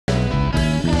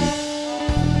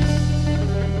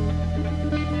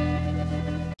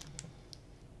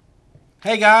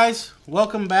Hey guys,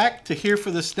 welcome back to Here for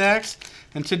the Snacks.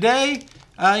 And today,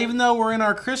 even though we're in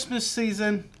our Christmas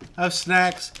season of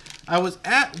snacks, I was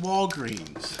at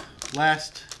Walgreens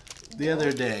the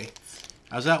other day.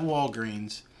 I was at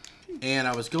Walgreens and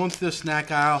I was going through the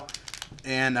snack aisle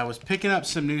and I was picking up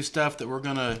some new stuff that we're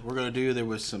gonna do. There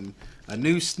was some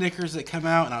new Snickers that come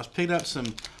out, and I was picking up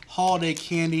some holiday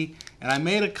candy, and I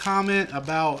made a comment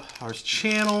about our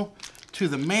channel to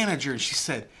the manager, and she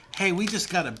said, "Hey, we just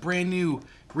got a brand new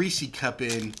Reese cup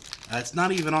in. It's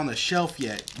not even on the shelf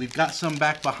yet. We've got some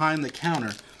back behind the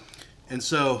counter." And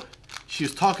so she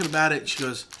was talking about it. She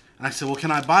goes, and I said, "Well,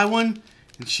 can I buy one?"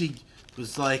 And she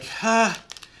was like,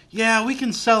 "Yeah, we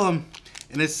can sell them."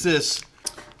 And it's this,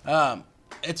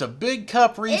 it's a big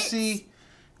cup Reese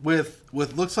with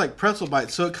looks like pretzel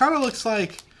bites. So it kind of looks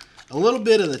like a little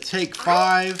bit of the Take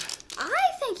 5. I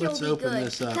think Let's it'll be open good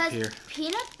this up because here.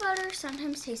 peanut butter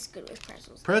sometimes tastes good with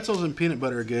pretzels. Pretzels and peanut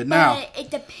butter are good. But Now,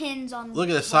 it depends on. look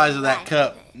at the size of that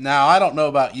cup. Now, I don't know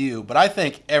about you, but I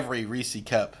think every Reese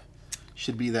cup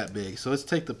should be that big. So let's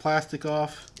take the plastic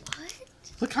off. What?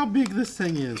 Look how big this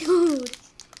thing is. Dude.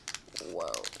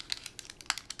 Whoa.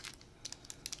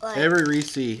 Like, Every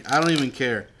Reese. I don't even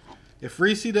care. If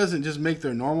Reese doesn't just make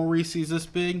their normal Reese's this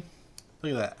big,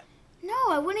 look at that. no,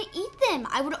 I wouldn't eat them.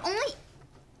 I would only.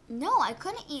 No, I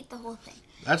couldn't eat the whole thing.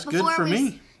 That's good for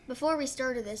me. Before we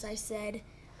started this, I said,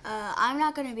 I'm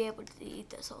not going to be able to eat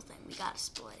this whole thing. We got to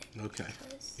split it. Okay.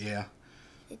 Yeah.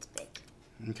 It's big.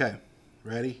 Okay.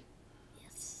 Ready?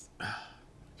 Yes.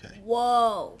 Okay.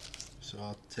 Whoa. So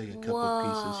I'll take a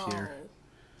couple pieces here.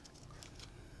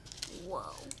 Whoa.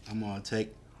 I'm going to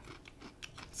take...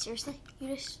 Seriously?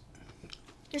 You're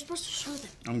supposed to show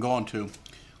them. I'm going to.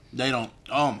 They don't...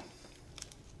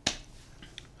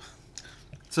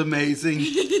 It's amazing.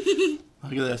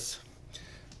 Look at this.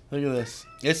 Look at this.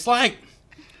 It's like...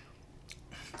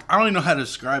 I don't even know how to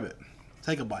describe it.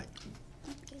 Take a bite.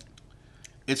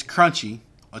 It's crunchy,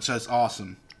 which is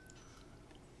awesome.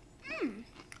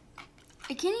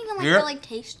 I can't even Here. really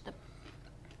taste the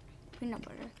peanut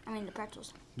butter. I mean the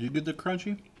pretzels. Did you get the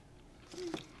crunchy?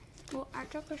 Well, I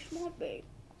took a small bite.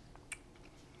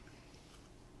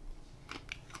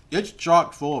 It's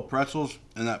chock full of pretzels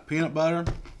and that peanut butter.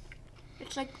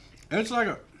 It's like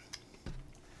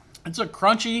It's a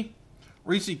crunchy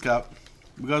Reese cup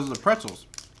because of the pretzels.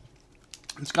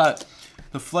 It's got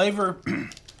the flavor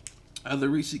of the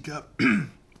Reese cup.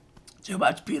 Too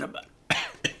much peanut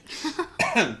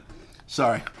butter.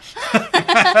 Sorry.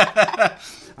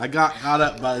 I got caught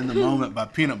up in the moment by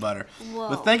peanut butter. Whoa.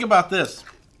 But think about this.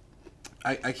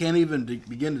 I can't even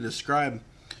begin to describe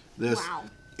this. Wow.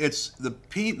 It's the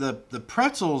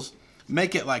pretzels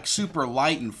make it like super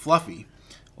light and fluffy.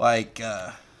 Like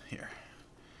here.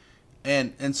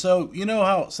 And so you know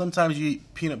how sometimes you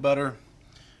eat peanut butter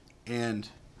and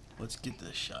let's get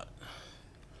this shot.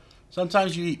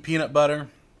 Sometimes you eat peanut butter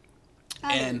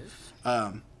and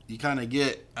you kind of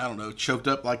get, I don't know, choked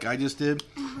up like I just did.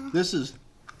 This is...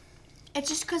 It's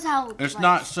just because how... It's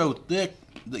not so thick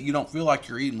that you don't feel like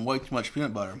you're eating way too much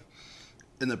peanut butter.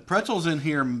 And the pretzels in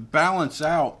here balance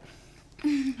out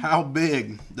how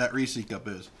big that Reese cup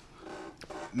is.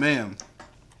 Man,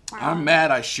 Wow. I'm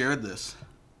mad I shared this.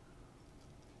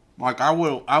 Like, I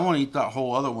want to eat that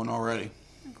whole other one already.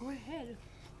 Go ahead.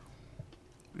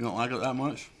 You don't like it that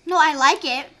much? No, I like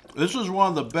it. This is one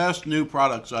of the best new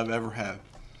products I've ever had.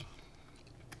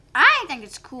 I think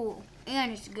it's cool.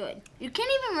 And it's good. You can't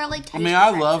even really taste I mean, I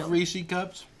love Reese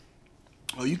cups.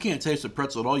 Oh, you can't taste the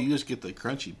pretzel at all. You just get the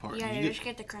crunchy part. Yeah, You you just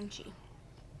get the crunchy.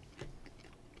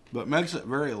 But it makes it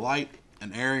very light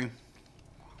and airy.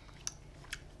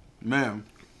 Man,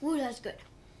 Ooh, that's good.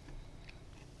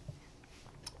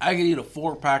 I could eat a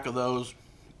 4-pack of those,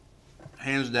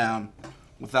 hands down,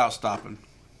 without stopping.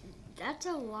 That's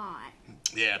a lot.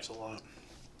 Yeah, it's a lot.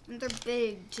 And they're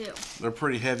big, too. They're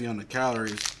pretty heavy on the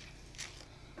calories.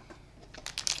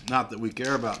 Not that we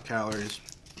care about calories,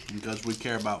 because we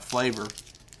care about flavor.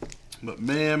 But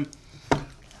man,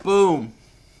 boom.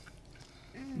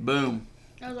 Boom.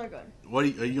 Those are good. What are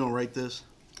you going to rate this?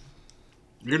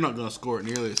 You're not going to score it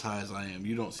nearly as high as I am.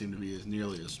 You don't seem to be as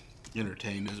nearly as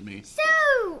entertained as me.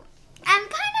 So, I'm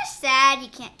kind of sad you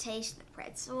can't taste the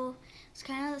pretzel. It's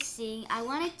kind of I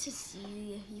wanted to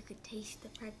see if you could taste the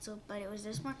pretzel, but it was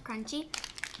just more crunchy.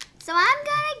 So I'm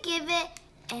going to give it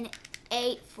an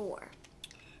 8.4.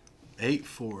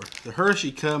 8.4. The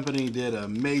Hershey Company did an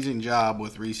amazing job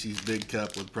with Reese's Big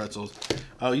Cup with pretzels.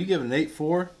 Oh, you give it an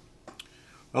 8.4?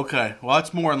 Okay, well,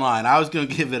 that's more in line. I was going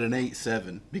to give it an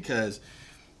 8.7 because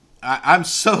I'm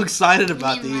so excited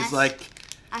about these. Like,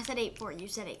 I said 8.4. You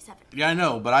said 8.7. yeah, I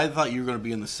know, but I thought you were going to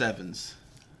be in the 7s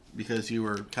because you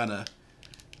were kind of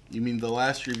You mean the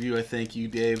last review? I think you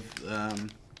gave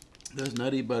those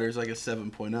Nutty Butters like a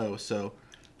 7.0. So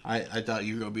I thought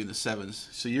you were gonna be in the 7s.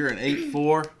 So you're an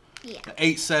 8.4, Yeah.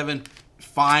 8.7.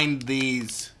 Find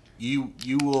these. You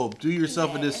will do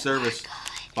yourself a disservice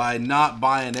by not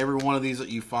buying every one of these that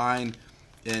you find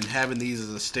and having these as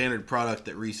a standard product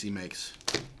that Reese makes.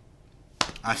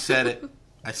 I said it.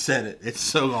 I said it. It's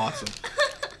so awesome.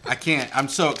 I can't. I'm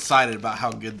so excited about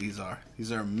how good these are.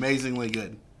 These are amazingly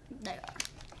good. They are.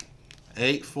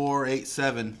 8.4,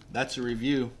 8.7. That's a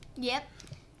review. Yep.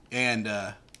 And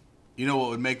you know what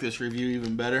would make this review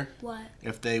even better? What?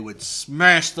 If they would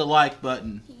smash the like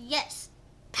button. Yes.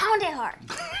 Pound it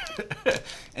hard.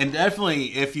 And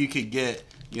definitely if you could get,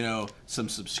 some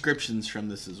subscriptions from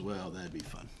this as well, that'd be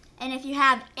fun. And if you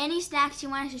have any snacks you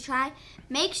want us to try,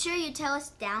 make sure you tell us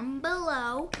down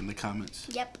below. In the comments.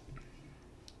 Yep.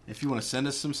 If you want to send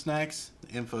us some snacks,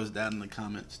 the info's down in the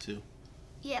comments too.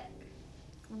 Yep.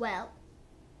 Well.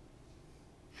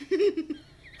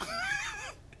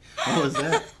 What was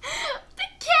that? The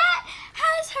cat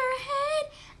has her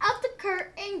head out the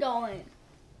curtain going.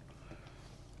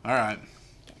 All right.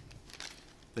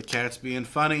 The cat's being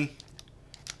funny.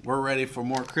 We're ready for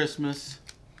more Christmas.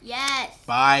 Yes.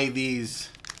 Buy these.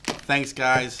 Thanks,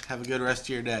 guys. Have a good rest of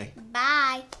your day. Bye.